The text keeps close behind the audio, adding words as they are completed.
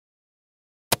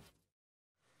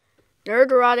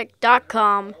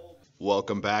Nerderotic.com.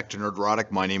 Welcome back to Nerdrotic.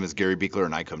 My name is Gary Beekler,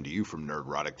 and I come to you from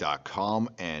Nerdrotic.com.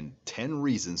 And 10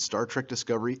 reasons Star Trek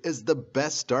Discovery is the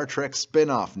best Star Trek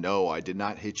spinoff. No, I did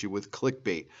not hit you with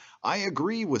clickbait. I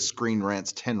agree with Screen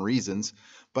Rant's 10 reasons,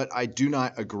 but I do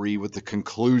not agree with the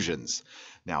conclusions.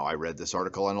 Now, I read this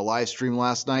article on a live stream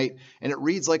last night, and it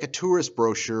reads like a tourist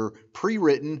brochure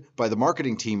pre-written by the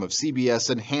marketing team of CBS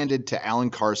and handed to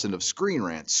Alan Carson of Screen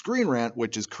Rant. Screen Rant,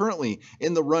 which is currently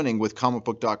in the running with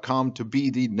comicbook.com to be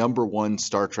the #1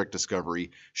 Star Trek Discovery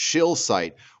shill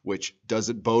site, which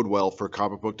doesn't bode well for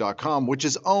comicbook.com, which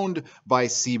is owned by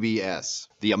CBS.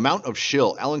 The amount of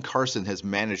shill Alan Carson has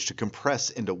managed to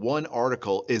compress into one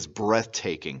article is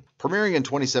breathtaking. Premiering in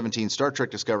 2017, Star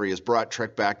Trek Discovery has brought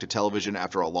Trek back to television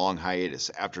after a long hiatus.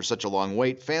 After such a long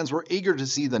wait, fans were eager to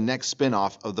see the next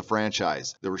spin-off of the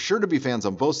franchise. There were sure to be fans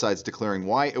on both sides declaring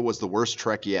why it was the worst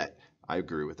Trek yet. I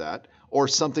agree with that. Or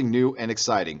something new and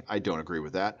exciting. I don't agree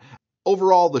with that.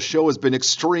 Overall, the show has been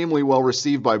extremely well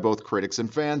received by both critics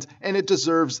and fans, and it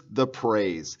deserves the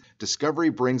praise. Discovery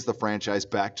brings the franchise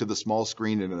back to the small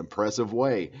screen in an impressive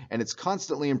way, and it's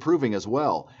constantly improving as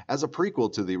well. As a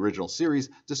prequel to the original series,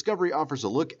 Discovery offers a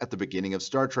look at the beginning of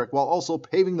Star Trek while also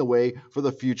paving the way for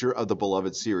the future of the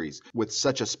beloved series. With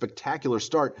such a spectacular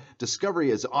start, Discovery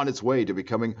is on its way to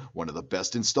becoming one of the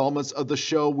best installments of the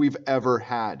show we've ever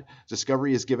had.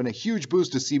 Discovery has given a huge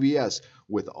boost to CBS.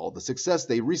 With all the success,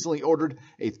 they recently ordered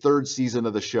a third season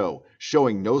of the show,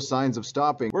 showing no signs of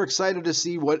stopping. We're excited to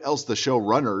see what else the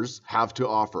showrunners have to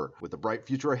offer. With a bright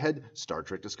future ahead, Star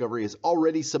Trek Discovery has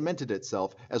already cemented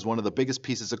itself as one of the biggest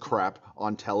pieces of crap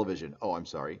on television. Oh, I'm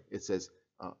sorry. It says,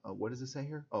 what does it say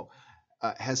here?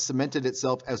 Has cemented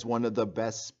itself as one of the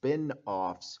best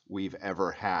spin-offs we've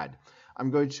ever had.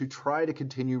 I'm going to try to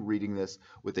continue reading this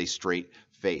with a straight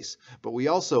face. But we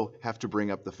also have to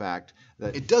bring up the fact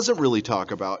that it doesn't really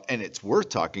talk about, and it's worth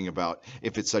talking about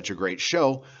if it's such a great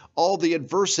show, all the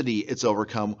adversity it's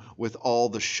overcome with all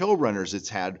the showrunners it's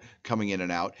had coming in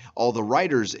and out, all the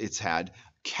writers it's had,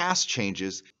 cast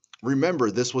changes. Remember,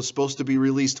 this was supposed to be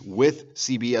released with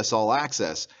CBS All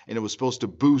Access, and it was supposed to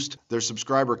boost their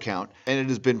subscriber count. And it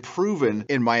has been proven,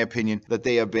 in my opinion, that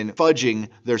they have been fudging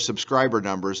their subscriber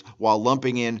numbers while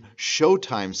lumping in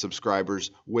Showtime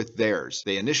subscribers with theirs.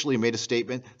 They initially made a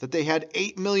statement that they had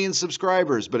 8 million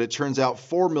subscribers, but it turns out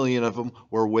 4 million of them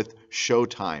were with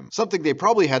Showtime. Something they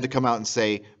probably had to come out and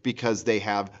say because they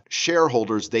have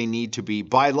shareholders they need to be,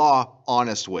 by law,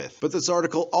 honest with. But this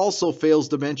article also fails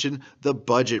to mention the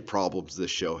budget problems this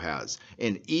show has.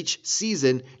 In each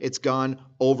season, it's gone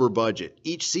over budget.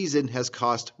 Each season has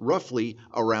cost roughly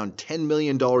around $10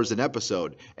 million an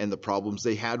episode, and the problems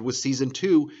they had with season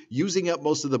 2 using up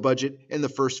most of the budget in the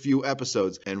first few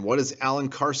episodes. And what is Alan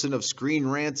Carson of Screen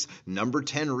Rant's number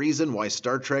 10 reason why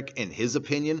Star Trek, in his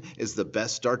opinion, is the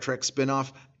best Star Trek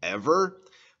spinoff ever?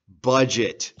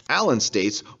 Budget. Alan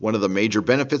states one of the major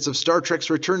benefits of Star Trek's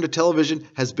return to television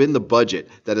has been the budget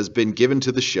that has been given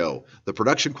to the show. The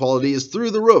production quality is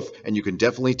through the roof, and you can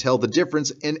definitely tell the difference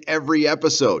in every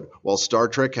episode. While Star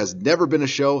Trek has never been a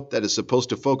show that is supposed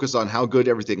to focus on how good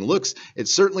everything looks, it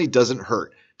certainly doesn't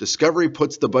hurt. Discovery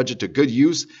puts the budget to good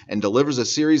use and delivers a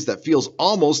series that feels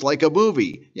almost like a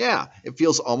movie. Yeah, it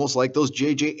feels almost like those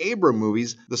J.J. Abrams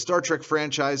movies, the Star Trek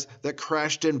franchise that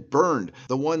crashed and burned,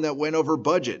 the one that went over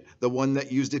budget, the one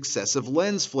that used excessive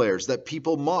lens flares that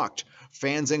people mocked,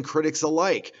 fans and critics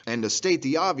alike. And to state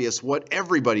the obvious, what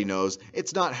everybody knows,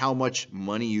 it's not how much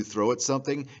money you throw at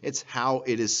something, it's how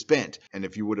it is spent. And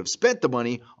if you would have spent the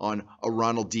money on a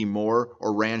Ronald D. Moore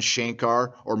or Rand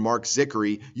Shankar or Mark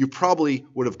Zickery, you probably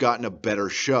would have gotten a better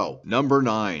show. Number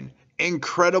 9.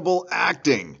 Incredible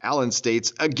acting. Alan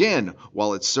states, again,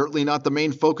 while it's certainly not the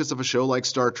main focus of a show like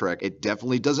Star Trek, it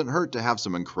definitely doesn't hurt to have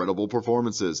some incredible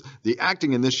performances. The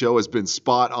acting in this show has been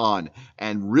spot on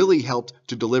and really helped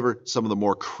to deliver some of the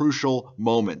more crucial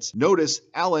moments. Notice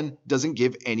Alan doesn't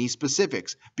give any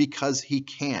specifics because he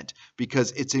can't,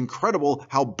 because it's incredible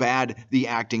how bad the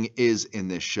acting is in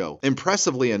this show.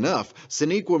 Impressively enough,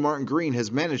 Sonequa Martin Green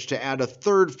has managed to add a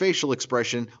third facial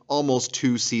expression almost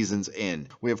 2 seasons in.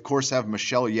 We of course have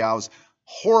Michelle Yeoh's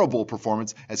horrible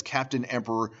performance as Captain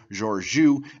Emperor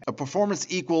Georgiou, a performance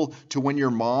equal to when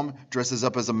your mom dresses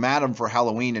up as a madam for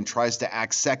Halloween and tries to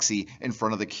act sexy in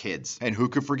front of the kids. And who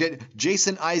could forget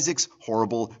Jason Isaacs'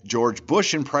 horrible George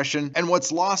Bush impression? And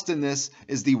what's lost in this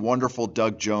is the wonderful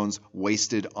Doug Jones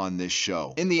wasted on this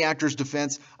show. In the actor's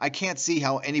defense, I can't see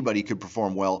how anybody could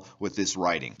perform well with this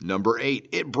writing. Number 8,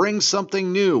 it brings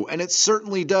something new, and it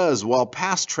certainly does. While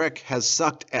past Trek has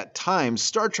sucked at times,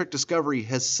 Star Trek Discovery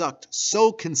has sucked so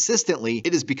so consistently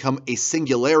it has become a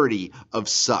singularity of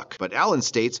suck. But Alan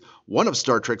states, one of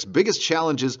Star Trek's biggest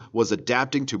challenges was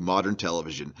adapting to modern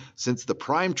television. Since the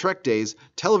prime Trek days,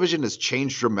 television has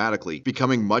changed dramatically,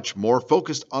 becoming much more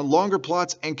focused on longer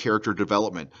plots and character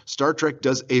development. Star Trek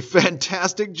does a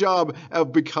fantastic job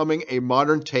of becoming a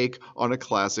modern take on a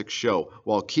classic show,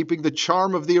 while keeping the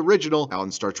charm of the original.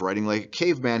 Alan starts writing like a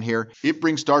caveman here. It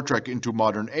brings Star Trek into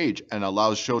modern age and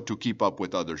allows show to keep up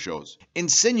with other shows,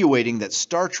 insinuating that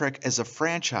Star Trek as a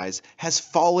franchise has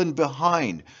fallen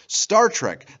behind. Star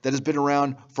Trek, that has been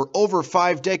around for over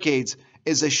 5 decades,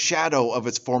 is a shadow of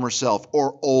its former self,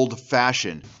 or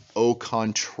old-fashioned. Au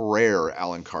contraire,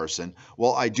 Alan Carson.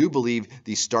 While I do believe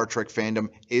the Star Trek fandom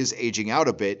is aging out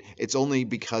a bit, it's only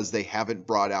because they haven't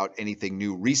brought out anything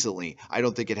new recently. I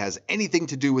don't think it has anything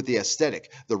to do with the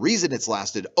aesthetic. The reason it's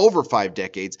lasted over 5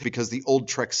 decades is because the old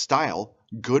Trek style,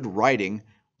 good writing,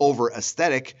 over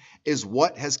aesthetic, is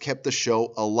what has kept the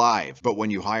show alive. But when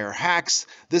you hire hacks,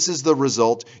 this is the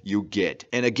result you get.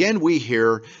 And again, we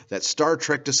hear that Star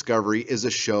Trek Discovery is a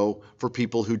show for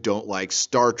people who don't like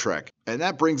Star Trek. And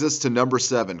that brings us to number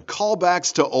 7,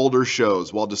 callbacks to older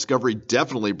shows. While Discovery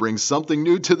definitely brings something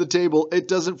new to the table, it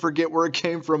doesn't forget where it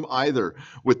came from either.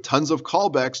 With tons of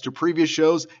callbacks to previous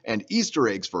shows and Easter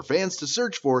eggs for fans to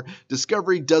search for,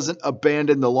 Discovery doesn't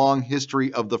abandon the long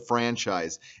history of the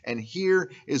franchise. And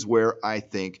here is where I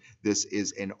think this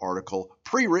is an article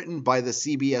pre-written by the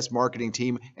CBS marketing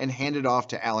team and handed off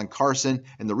to Alan Carson.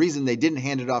 And the reason they didn't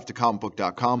hand it off to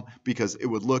comicbook.com because it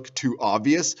would look too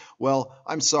obvious. Well,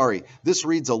 I'm sorry. This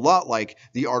reads a lot like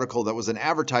the article that was an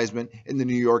advertisement in the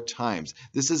New York Times.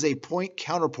 This is a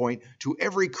point-counterpoint to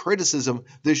every criticism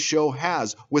this show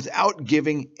has without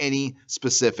giving any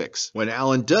specifics. When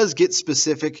Alan does get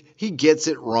specific, he gets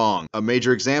it wrong. A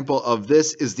major example of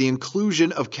this is the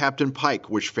inclusion of Captain Pike,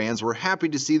 which fans were happy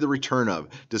to see the return of.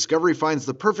 Discovery finds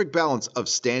the perfect balance of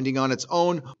standing on its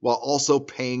own while also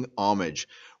paying homage.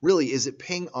 Really, is it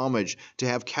paying homage to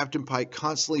have Captain Pike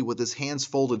constantly with his hands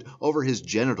folded over his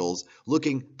genitals,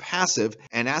 looking passive,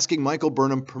 and asking Michael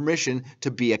Burnham permission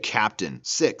to be a captain?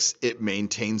 6. It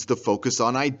maintains the focus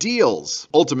on ideals.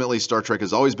 Ultimately, Star Trek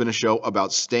has always been a show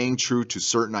about staying true to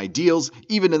certain ideals,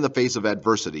 even in the face of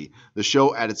adversity. The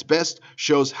show, at its best,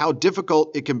 shows how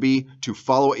difficult it can be to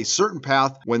follow a certain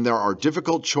path when there are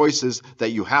difficult choices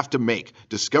that you have to make.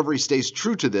 Discovery stays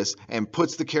true to this and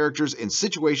puts the characters in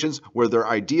situations where their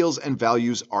ideals and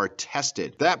values are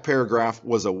tested. That paragraph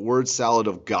was a word salad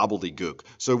of gobbledygook.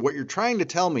 So what you're trying to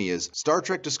tell me is Star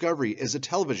Trek Discovery is a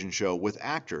television show with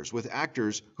actors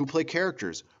who play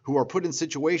characters, who are put in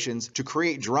situations to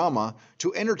create drama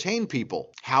to entertain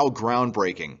people. How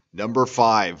groundbreaking. Number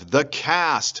 5, the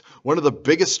cast. One of the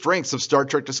biggest strengths of Star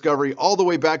Trek Discovery all the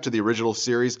way back to the original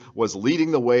series was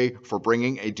leading the way for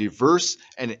bringing a diverse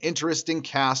and interesting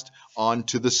cast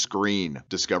onto the screen.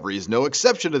 Discovery is no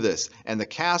exception to this, and the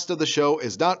cast of the show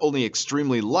is not only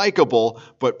extremely likable,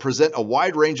 but present a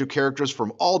wide range of characters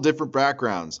from all different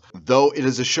backgrounds. Though it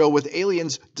is a show with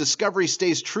aliens, Discovery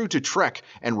stays true to Trek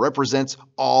and represents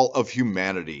all of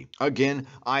humanity. Again,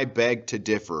 I beg to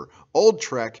differ. Old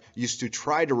Trek used to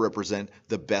try to represent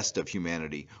the best of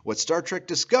humanity. What Star Trek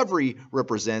Discovery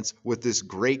represents with this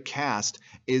great cast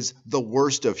is the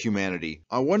worst of humanity.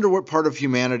 I wonder what part of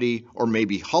humanity, or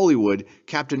maybe Hollywood,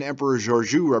 Captain Emperor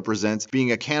Georgiou represents,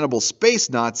 being a cannibal space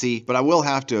Nazi, but I will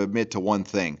have to admit to one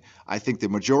thing. I think the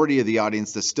majority of the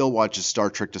audience that still watches Star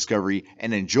Trek Discovery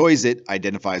and enjoys it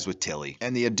identifies with Tilly.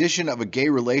 And the addition of a gay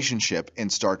relationship in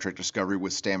Star Trek Discovery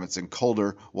with Stamets and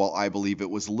Calder, while I believe it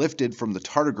was lifted from the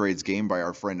tardigrades game by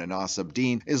our friend Anas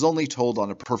Abdeen, is only told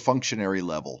on a perfunctionary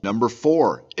level. Number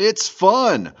 4, it's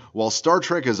fun! While Star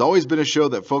Trek has always been a show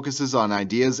that focuses on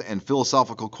ideas and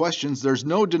philosophical questions, there's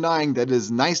no denying that it is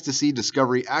nice to see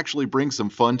Discovery actually bring some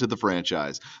fun to the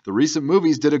franchise. The recent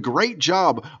movies did a great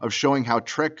job of showing how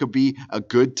Trek could be a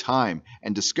good time,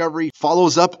 and Discovery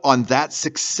follows up on that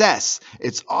success.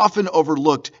 It's often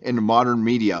overlooked in modern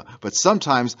media, but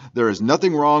sometimes there is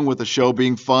nothing wrong with a show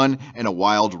being fun and a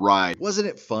wild ride. Wasn't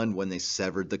it fun when they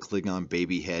severed the Klingon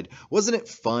baby head? Wasn't it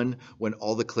fun when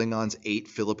all the Klingons ate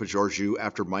Philippa Georgiou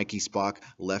after Mikey Spock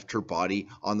left her body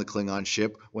on the Klingon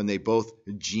ship, when they both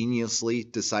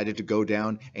geniusly decided to go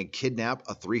down and kidnap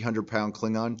a 300-pound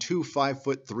Klingon, 2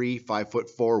 5'3",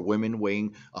 5'4" women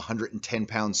weighing 110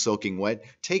 pounds soaking wet,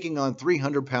 taking on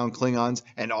 300-pound Klingons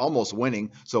and almost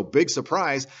winning. So big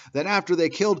surprise that after they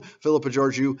killed Philippa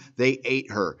Georgiou, they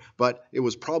ate her. But it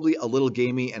was probably a little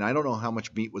gamey, and I don't know how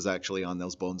much meat was actually on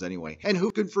those bones anyway. And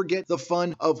who can forget the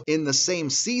fun of, in the same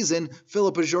season,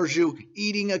 Philippa Georgiou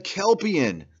eating a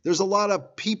Kelpian? There's a lot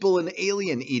of people and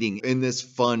alien eating in this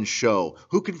fun show.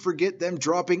 Who can forget them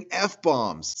dropping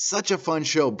F-bombs? Such a fun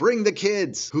show. Bring the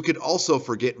kids. Who could also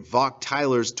forget Vok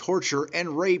Tyler's torture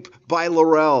and rape by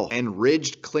Laurel and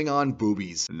ridged Klingon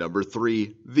boobies? Number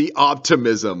 3, the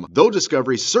optimism. Though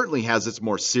Discovery certainly has its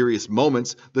more serious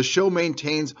moments, the show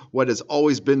maintains what has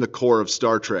always been the core of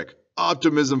Star Trek: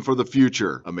 optimism for the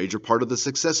future. A major part of the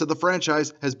success of the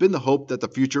franchise has been the hope that the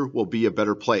future will be a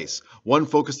better place, one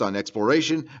focused on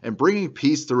exploration and bringing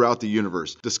peace throughout the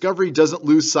universe. Discovery doesn't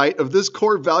lose sight of this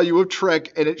core value of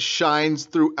Trek, and it shines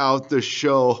throughout the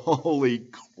show. Holy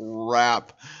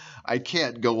crap. I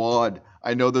can't go on.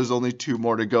 I know there's only 2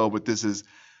 more to go, but this is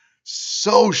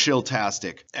so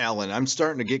shilltastic. Alan, I'm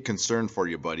starting to get concerned for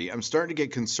you, buddy. I'm starting to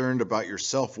get concerned about your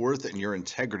self-worth and your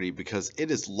integrity because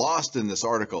it is lost in this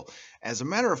article. As a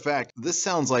matter of fact, this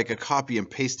sounds like a copy and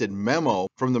pasted memo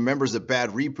from the members at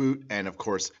Bad Reboot and, of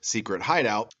course, Secret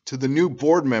Hideout to the new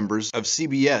board members of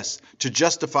CBS to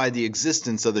justify the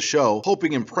existence of the show,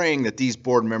 hoping and praying that these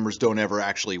board members don't ever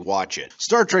actually watch it.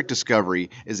 Star Trek Discovery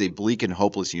is a bleak and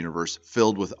hopeless universe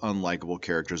filled with unlikable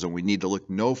characters, and we need to look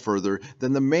no further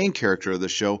than the main character of the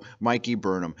show, Mikey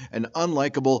Burnham, an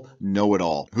unlikable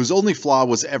know-it-all, whose only flaw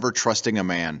was ever trusting a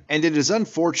man. And it is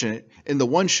unfortunate in the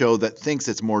one show that thinks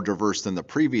it's more diverse than the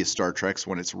previous Star Treks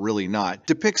when it's really not,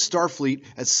 depicts Starfleet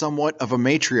as somewhat of a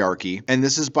matriarchy, and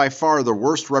this is by far the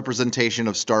worst representation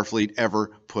of Starfleet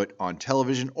ever put on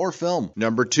television or film.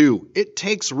 Number 2, it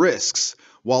takes risks.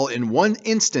 While in one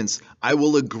instance, I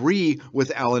will agree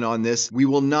with Alan on this, we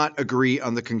will not agree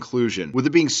on the conclusion. With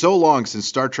it being so long since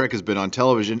Star Trek has been on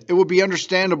television, it would be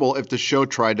understandable if the show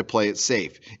tried to play it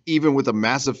safe, even with a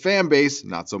massive fan base,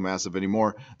 not so massive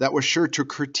anymore, that was sure to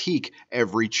critique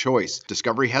every choice.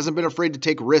 Discovery hasn't been afraid to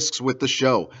take risks with the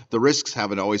show. The risks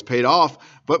haven't always paid off,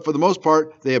 but for the most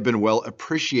part, they have been well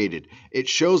appreciated. It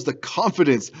shows the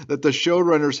confidence that the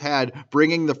showrunners had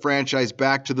bringing the franchise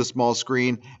back to the small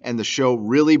screen, and the show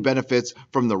really benefits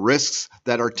from the risks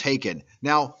that are taken.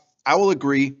 Now, I will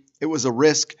agree, it was a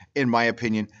risk, in my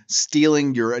opinion,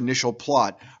 stealing your initial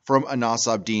plot from Anas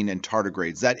Abdeen and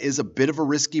tardigrades. That is a bit of a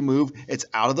risky move. It's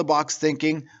out of the box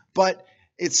thinking, but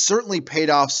it's certainly paid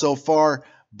off so far.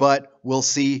 But we'll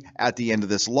see at the end of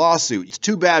this lawsuit. It's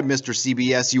too bad, Mr.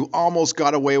 CBS, you almost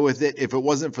got away with it if it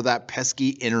wasn't for that pesky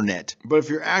internet. But if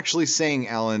you're actually saying,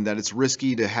 Alan, that it's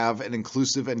risky to have an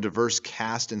inclusive and diverse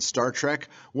cast in Star Trek,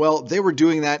 well, they were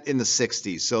doing that in the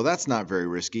 60s, so that's not very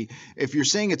risky. If you're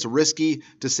saying it's risky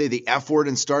to say the F word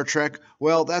in Star Trek,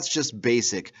 well, that's just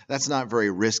basic. That's not very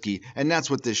risky, and that's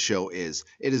what this show is.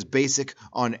 It is basic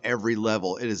on every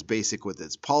level. It is basic with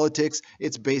its politics.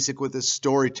 It's basic with its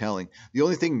storytelling. The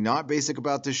only thing not basic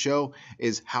about this show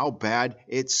is how bad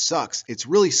it sucks. It's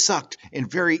really sucked in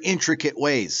very intricate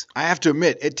ways. I have to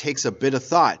admit, it takes a bit of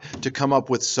thought to come up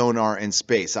with sonar in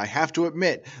space. I have to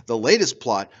admit, the latest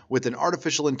plot with an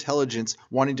artificial intelligence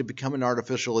wanting to become an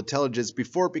artificial intelligence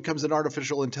before it becomes an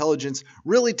artificial intelligence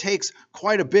really takes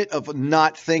quite a bit of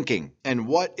not thinking. And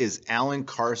what is Alan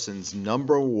Carson's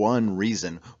 #1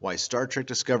 reason why Star Trek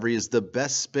Discovery is the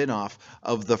best spin-off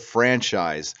of the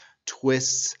franchise?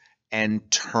 Twists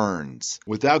and turns.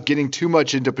 Without getting too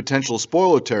much into potential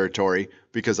spoiler territory,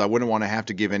 because I wouldn't want to have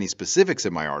to give any specifics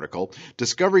in my article,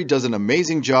 Discovery does an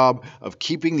amazing job of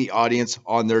keeping the audience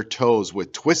on their toes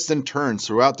with twists and turns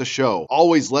throughout the show,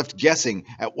 always left guessing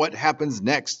at what happens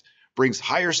next. Brings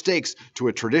higher stakes to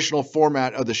a traditional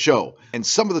format of the show. And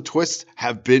some of the twists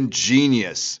have been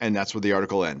genius. And that's where the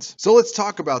article ends. So let's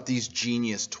talk about these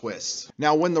genius twists.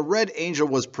 Now, when the Red Angel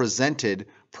was presented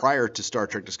prior to Star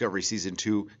Trek Discovery Season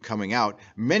 2 coming out,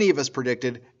 many of us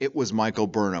predicted it was Michael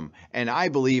Burnham. And I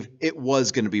believe it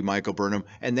was going to be Michael Burnham,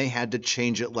 and they had to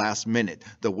change it last minute.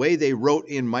 The way they wrote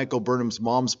in Michael Burnham's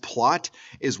mom's plot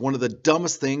is one of the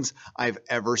dumbest things I've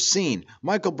ever seen.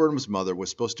 Michael Burnham's mother was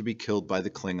supposed to be killed by the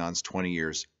Klingons 20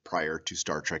 years prior to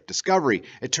Star Trek Discovery.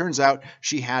 It turns out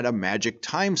she had a magic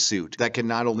time suit that can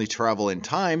not only travel in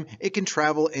time, it can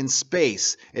travel in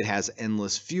space. It has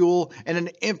endless fuel and an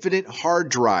infinite hard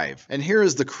drive. And here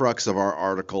is the crux of our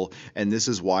article, and this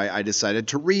is why I decided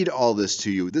to read all this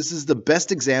to you. This is the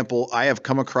best example I have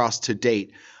come across to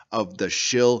date of the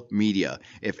shill media.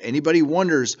 If anybody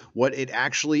wonders what it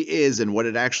actually is and what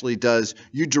it actually does,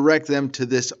 you direct them to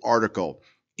this article.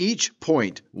 Each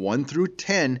point, 1 through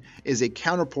 10, is a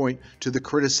counterpoint to the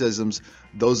criticisms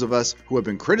those of us who have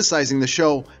been criticizing the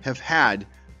show have had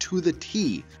to the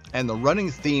T. And the running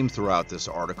theme throughout this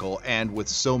article, and with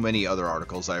so many other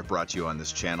articles I've brought to you on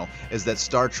this channel, is that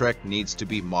Star Trek needs to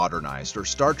be modernized, or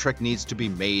Star Trek needs to be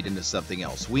made into something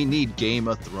else. We need Game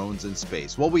of Thrones in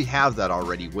space. Well, we have that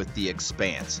already with The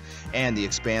Expanse, and The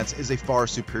Expanse is a far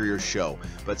superior show.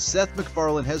 But Seth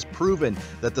MacFarlane has proven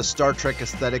that the Star Trek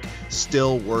aesthetic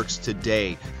still works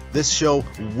today. This show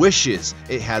wishes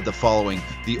it had the following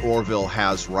the Orville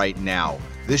has right now.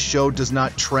 This show does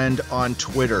not trend on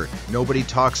Twitter. Nobody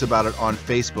talks about it on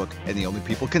Facebook, and the only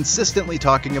people consistently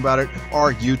talking about it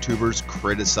are YouTubers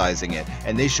criticizing it,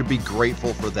 and they should be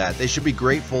grateful for that. They should be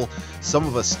grateful some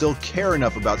of us still care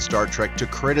enough about Star Trek to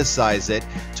criticize it,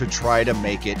 to try to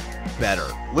make it better.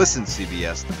 Listen,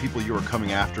 CBS, the people you are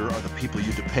coming after are the people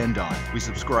you depend on. We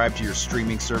subscribe to your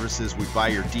streaming services, we buy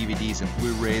your DVDs and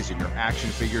Blu-rays and your action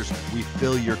figures, we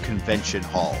fill your convention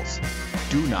halls.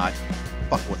 Do not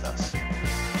fuck with us.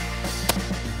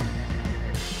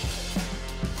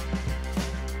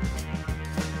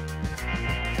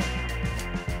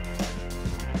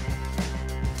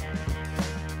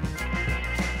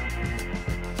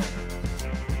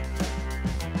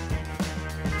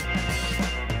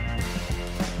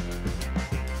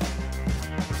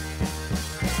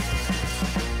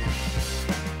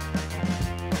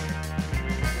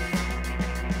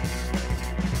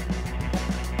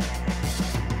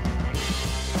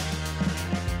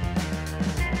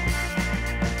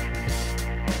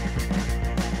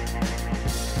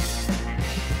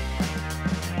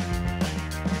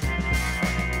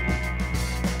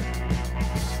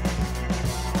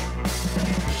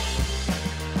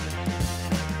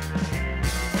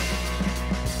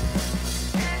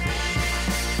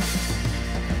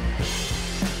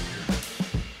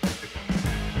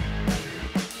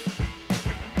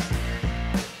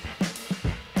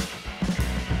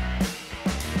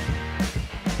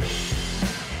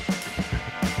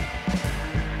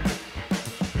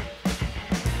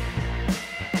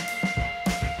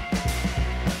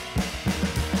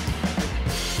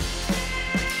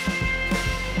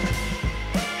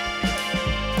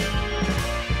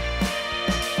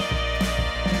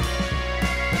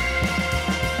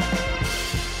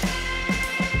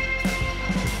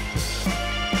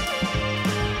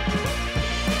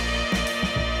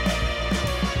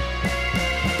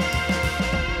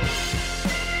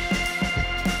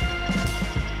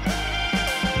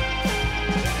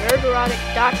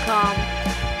 nerderotic.com.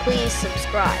 Please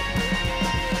subscribe.